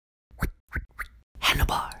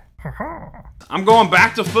I'm going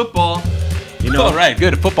back to football. You know, all right,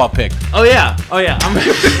 good. A football pick. Oh yeah.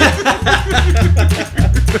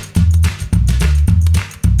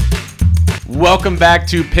 Welcome back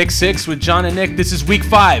to Pick 6 with John and Nik. This is week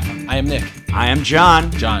 5. I am Nik. I am John.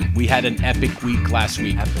 John, we had an epic week last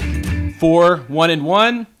week.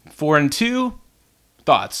 4-1-1, 4-2.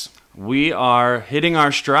 Thoughts? We are hitting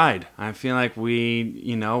our stride. I feel like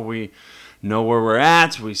we know where we're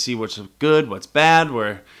at. We see what's good, what's bad.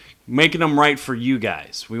 We're making them right for you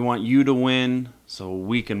guys. We want you to win so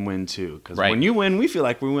we can win too. Because when you win, we feel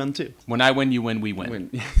like we win too. When I win, you win, we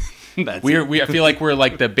win. I feel like we're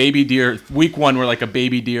like the baby deer. Week 1, we're like a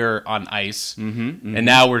baby deer on ice, and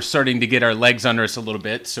now we're starting to get our legs under us a little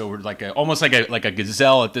bit. So we're like almost like a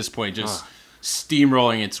gazelle at this point, just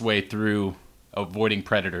steamrolling its way through, avoiding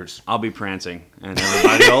predators. I'll be prancing, and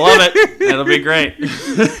everybody will love it. It'll be great.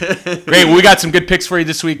 Great. Well, we got some good picks for you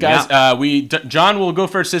this week, guys. Yeah. John will go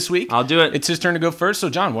first this week. I'll do it. It's his turn to go first. So,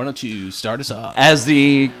 John, why don't you start us off? As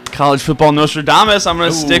the college football Nostradamus, I'm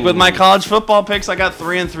going to stick with my college football picks. I got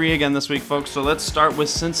 3-3 again this week, folks. So let's start with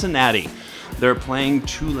Cincinnati. They're playing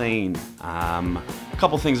Tulane. A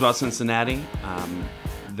couple things about Cincinnati.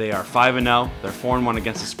 They are 5-0. They're 4-1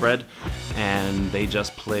 against the spread, and they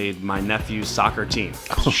just played my nephew's soccer team.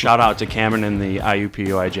 Shout out to Cameron and the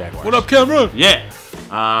IUPUI Jaguars. What up, Cameron? Yeah.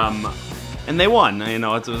 And they won.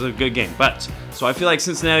 It was a good game. So I feel like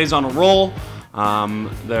Cincinnati's on a roll.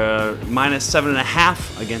 They're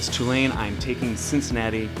 -7.5 against Tulane. I'm taking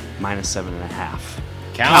Cincinnati -7.5.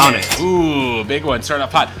 Count it. Ooh, big one. Starting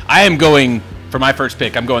off hot. I am going. For my first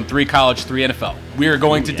pick, I'm going 3 college, 3 NFL. We are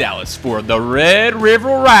going to Dallas for the Red River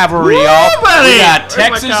rivalry, y'all. We got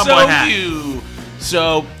Texas OU.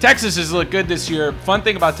 So Texas has looked good this year. Fun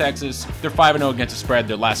thing about Texas, they're 5-0 against the spread.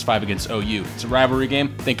 Their last 5 against OU. It's a rivalry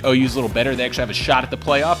game. I think OU's a little better. They actually have a shot at the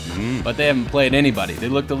playoff, but they haven't played anybody. They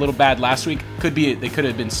looked a little bad last week. They could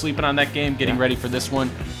have been sleeping on that game, getting ready for this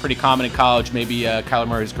one. Pretty common in college. Maybe Kyler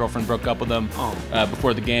Murray's girlfriend broke up with him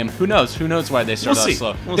before the game. Who knows? Who knows why they started out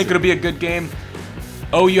slow? I think it'll be a good game.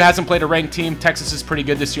 OU hasn't played a ranked team. Texas is pretty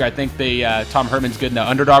good this year. I think Tom Herman's good in the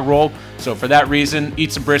underdog role. So for that reason,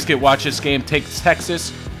 eat some brisket, watch this game. Take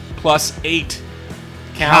Texas +8.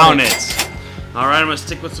 Count it. All right, I'm going to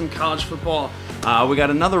stick with some college football. We got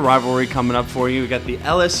another rivalry coming up for you. We got the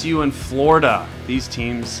LSU and Florida. These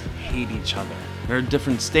teams hate each other. They're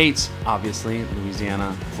different states, obviously.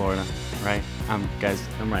 Louisiana, Florida, right? Guys,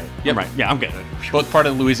 I'm right. Yep. I'm right. Yeah, I'm good. Both part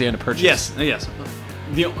of the Louisiana Purchase. Yes.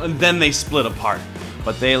 Then they split apart.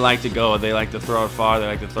 But they like to go. They like to throw it far. They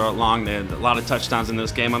like to throw it long. They had a lot of touchdowns in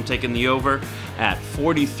this game. I'm taking the over at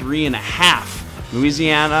 43.5.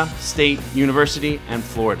 Louisiana State University and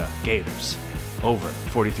Florida Gators. Over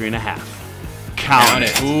 43.5. Count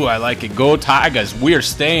it. Ooh, I like it. Go Tigers. We are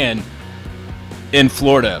staying in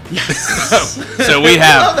Florida. Yes. So we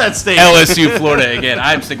have that state. LSU, Florida again.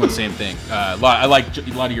 I'm sticking with the same thing. I like a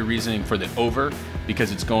lot of your reasoning for the over,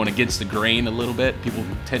 because it's going against the grain a little bit. People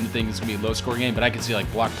tend to think it's going to be a low-score game, but I can see like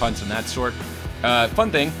block punts and that sort.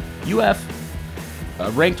 Fun thing, UF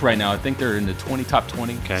ranked right now. I think they're in the top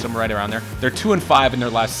 20, somewhere right around there. They're 2-5 in their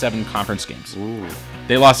last 7 conference games. Ooh.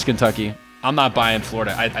 They lost to Kentucky. I'm not buying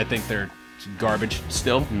Florida. I think they're garbage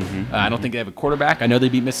still. I don't think they have a quarterback. I know they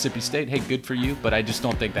beat Mississippi State. Hey, good for you, but I just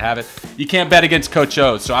don't think they have it. You can't bet against Coach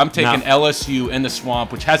O, so I'm taking LSU in the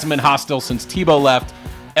swamp, which hasn't been hostile since Tebow left.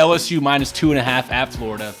 LSU -2.5 at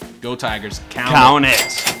Florida. Go Tigers. Count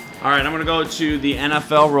it. All right, I'm going to go to the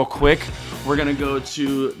NFL real quick. We're going to go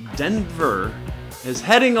to Denver. Is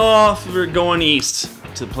heading off. We're going east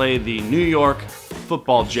to play the New York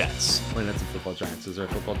Football Jets. Wait, that's a football Giants. Is there a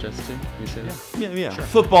football Jets team? You say that? Yeah. Sure.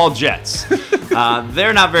 Football Jets.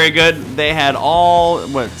 They're not very good. They had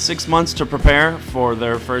 6 months to prepare for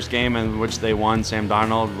their first game in which they won. Sam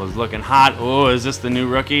Darnold was looking hot. Oh, is this the new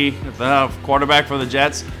rookie quarterback for the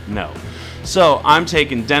Jets? No. So I'm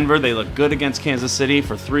taking Denver. They look good against Kansas City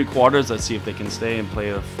for 3 quarters. Let's see if they can stay and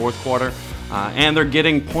play the 4th quarter. And they're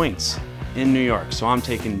getting points in New York. So I'm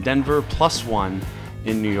taking Denver +1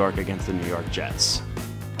 in New York against the New York Jets.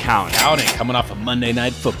 Count it. Coming off a Monday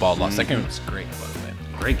Night Football loss. That game was great, by the way.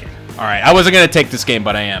 Great game. All right, I wasn't going to take this game,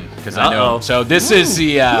 but I am, because I know. So this is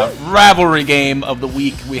the rivalry game of the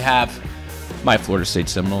week. We have my Florida State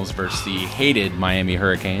Seminoles versus the hated Miami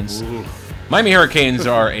Hurricanes. Miami Hurricanes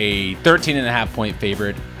are a 13.5-point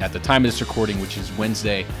favorite at the time of this recording, which is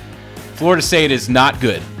Wednesday. Florida State is not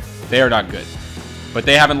good. They are not good. But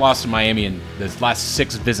they haven't lost to Miami in the last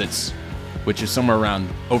 6 visits, which is somewhere around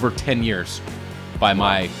over 10 years by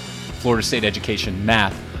my Florida State education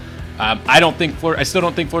math. I still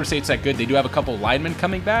don't think Florida State's that good. They do have a couple linemen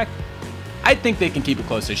coming back. I think they can keep it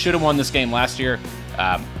close. They should have won this game last year.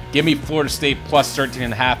 Give me Florida State plus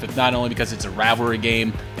 13.5, if not only because it's a rivalry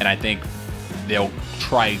game, and I think they'll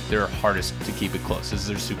try their hardest to keep it close. This is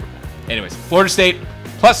their Super Bowl. Anyways, Florida State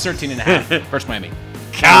plus 13.5 versus Miami.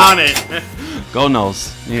 Count it. Go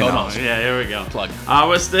Noles. Go Noles. Yeah, here we go. Plug.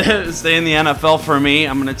 We'll stay in the NFL for me.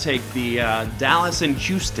 I'm going to take the Dallas and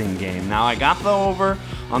Houston game. Now, I got the over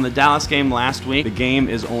on the Dallas game last week. The game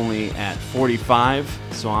is only at 45,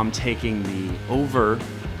 so I'm taking the over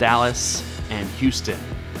Dallas and Houston.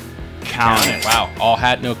 Count it. Wow. All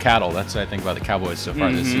hat, no cattle. That's what I think about the Cowboys so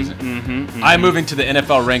far this season. I'm moving to the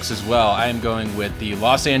NFL ranks as well. I am going with the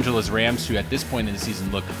Los Angeles Rams, who at this point in the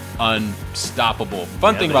season look unstoppable.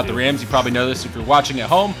 Fun thing about the Rams, you probably know this if you're watching at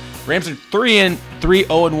home. Rams are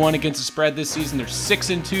 3-0-1 against the spread this season. They're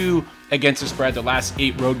 6-2 against the spread the last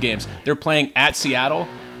 8 road games. They're playing at Seattle,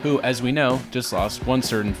 who, as we know, just lost one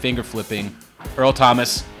certain finger-flipping Earl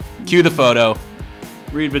Thomas. Cue the photo.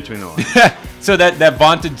 Read between the lines. So that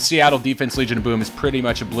vaunted Seattle defense, Legion of Boom, is pretty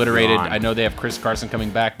much obliterated. I know they have Chris Carson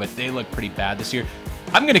coming back, but they look pretty bad this year.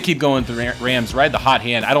 I'm going to keep going with the Rams, ride the hot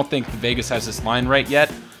hand. I don't think Vegas has this line right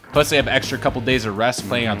yet. Plus, they have extra couple days of rest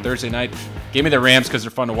playing on Thursday night. Give me the Rams because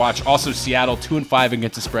they're fun to watch. Also, Seattle 2-5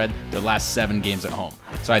 against the spread their last 7 games at home.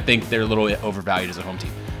 So I think they're a little bit overvalued as a home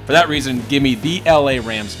team. For that reason, give me the LA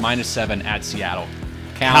Rams -7 at Seattle.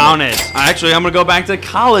 Count it. Actually, I'm going to go back to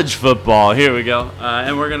college football. Here we go.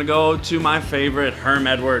 And we're going to go to my favorite, Herm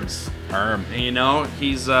Edwards. Herm. And, you know,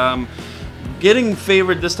 he's getting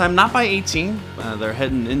favored this time, not by 18. They're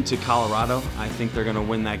heading into Colorado. I think they're going to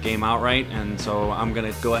win that game outright. And so I'm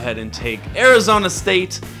going to go ahead and take Arizona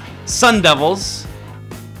State Sun Devils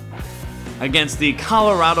against the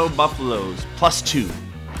Colorado Buffaloes +2.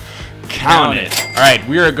 Count it. All right,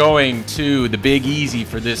 we are going to the Big Easy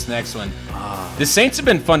for this next one. The Saints have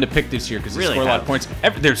been fun to pick this year because they score a lot of points.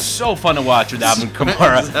 They're so fun to watch with Alvin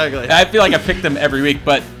Kamara. Exactly. I feel like I pick them every week,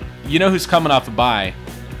 but you know who's coming off a bye?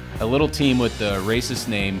 A little team with a racist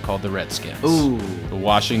name called the Redskins. Ooh. The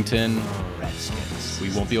Washington Redskins. We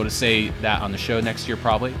won't be able to say that on the show next year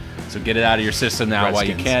probably, so get it out of your system now while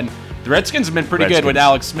you can. The Redskins have been pretty good with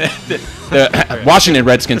Alex Smith. The Washington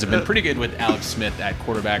Redskins have been pretty good with Alex Smith at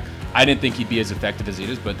quarterback. I didn't think he'd be as effective as he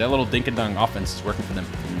is, but that little dink-and-dunk offense is working for them.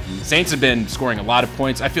 Saints have been scoring a lot of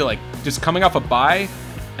points. I feel like just coming off a bye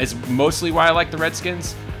is mostly why I like the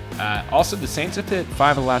Redskins. Also, the Saints have hit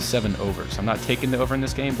 5 of the last 7 overs. I'm not taking the over in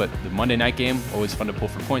this game, but the Monday night game, always fun to pull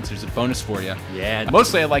for points. There's a bonus for you. Yeah.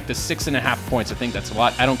 Mostly I like the 6.5 points. I think that's a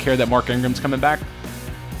lot. I don't care that Mark Ingram's coming back.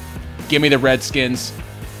 Give me the Redskins.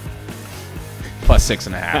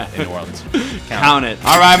 +6.5 in New Orleans. Count it.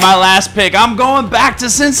 All right, my last pick. I'm going back to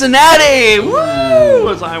Cincinnati. Woo!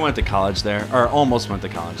 I went to college there, or almost went to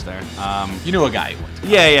college there. You knew a guy who went to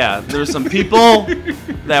college. Yeah. There's some people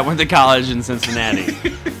that went to college in Cincinnati.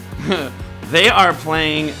 They are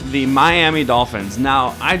playing the Miami Dolphins.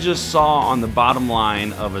 Now, I just saw on the bottom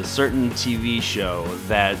line of a certain TV show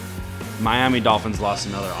that Miami Dolphins lost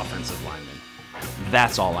another offensive lineman.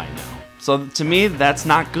 That's all I know. So to me, that's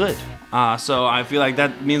not good. So I feel like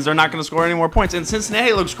that means they're not going to score any more points. And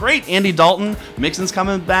Cincinnati looks great. Andy Dalton, Mixon's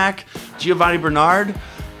coming back, Giovanni Bernard.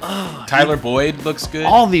 Tyler Boyd looks good.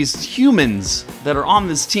 All these humans that are on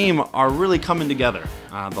this team are really coming together.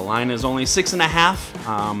 The line is only 6.5,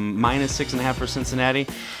 -6.5 for Cincinnati.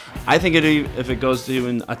 I think if it goes to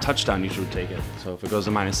even a touchdown, you should take it. So if it goes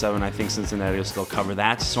to -7, I think Cincinnati will still cover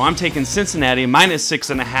that. So I'm taking Cincinnati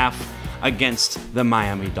 -6.5 against the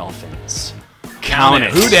Miami Dolphins. Count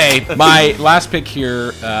it. Hooday. My last pick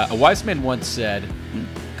here, a wise man once said,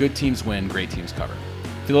 good teams win, great teams cover.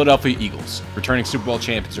 Philadelphia Eagles, returning Super Bowl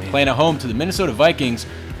champions, are playing at home to the Minnesota Vikings,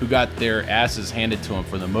 who got their asses handed to them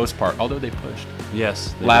for the most part, although they pushed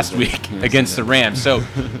last week against the Rams. So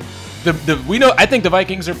we know. I think the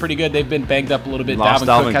Vikings are pretty good. They've been banged up a little bit.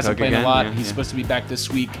 Dalvin Cook hasn't played a lot. He's supposed to be back this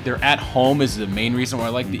week. They're at home is the main reason why I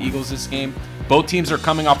like the Eagles this game. Both teams are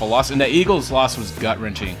coming off a loss, and the Eagles' loss was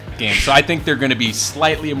gut-wrenching game. So I think they're going to be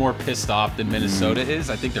slightly more pissed off than Minnesota is.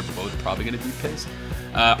 I think they're both probably going to be pissed.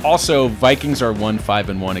 Also, Vikings are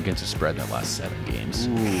 1-5-1 against the spread in their last 7 games.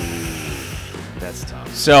 Ooh, that's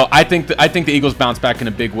tough. So I think the Eagles bounce back in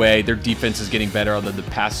a big way. Their defense is getting better, although the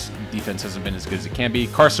pass defense hasn't been as good as it can be.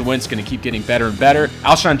 Carson Wentz is going to keep getting better and better.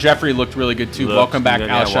 Alshon Jeffrey looked really good too. Welcome back,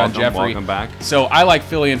 Alshon Jeffrey. Welcome back. So I like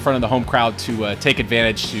Philly in front of the home crowd to take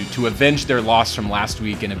advantage, to avenge their loss from last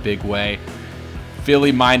week in a big way.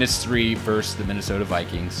 Philly -3 versus the Minnesota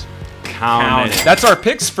Vikings. Count it. That's our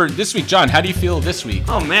picks for this week. John, how do you feel this week?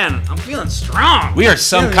 Oh, man, I'm feeling strong. We are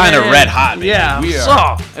some kind of red hot, man. Yeah. We are.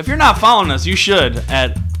 So, if you're not following us, you should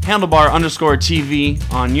at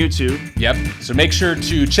handlebar_TV on YouTube. Yep. So make sure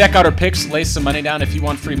to check out our picks. Lay some money down if you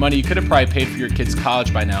want free money. You could have probably paid for your kids'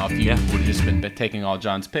 college by now if you would have just been taking all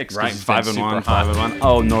John's picks. Right. 5-1, 5-1.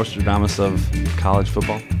 Oh, Nostradamus of college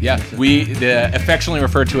football. Yeah. We affectionately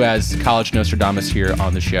refer to as College Nostradamus here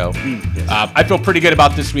on the show. Yes. I feel pretty good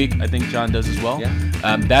about this week. I think John does as well.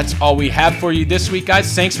 Yeah. That's all we have for you this week,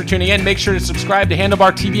 guys. Thanks for tuning in. Make sure to subscribe to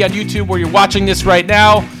Handlebar TV on YouTube where you're watching this right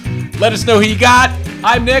now. Let us know who you got.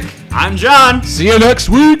 I'm Nick. I'm John. See you next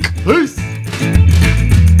week. Peace.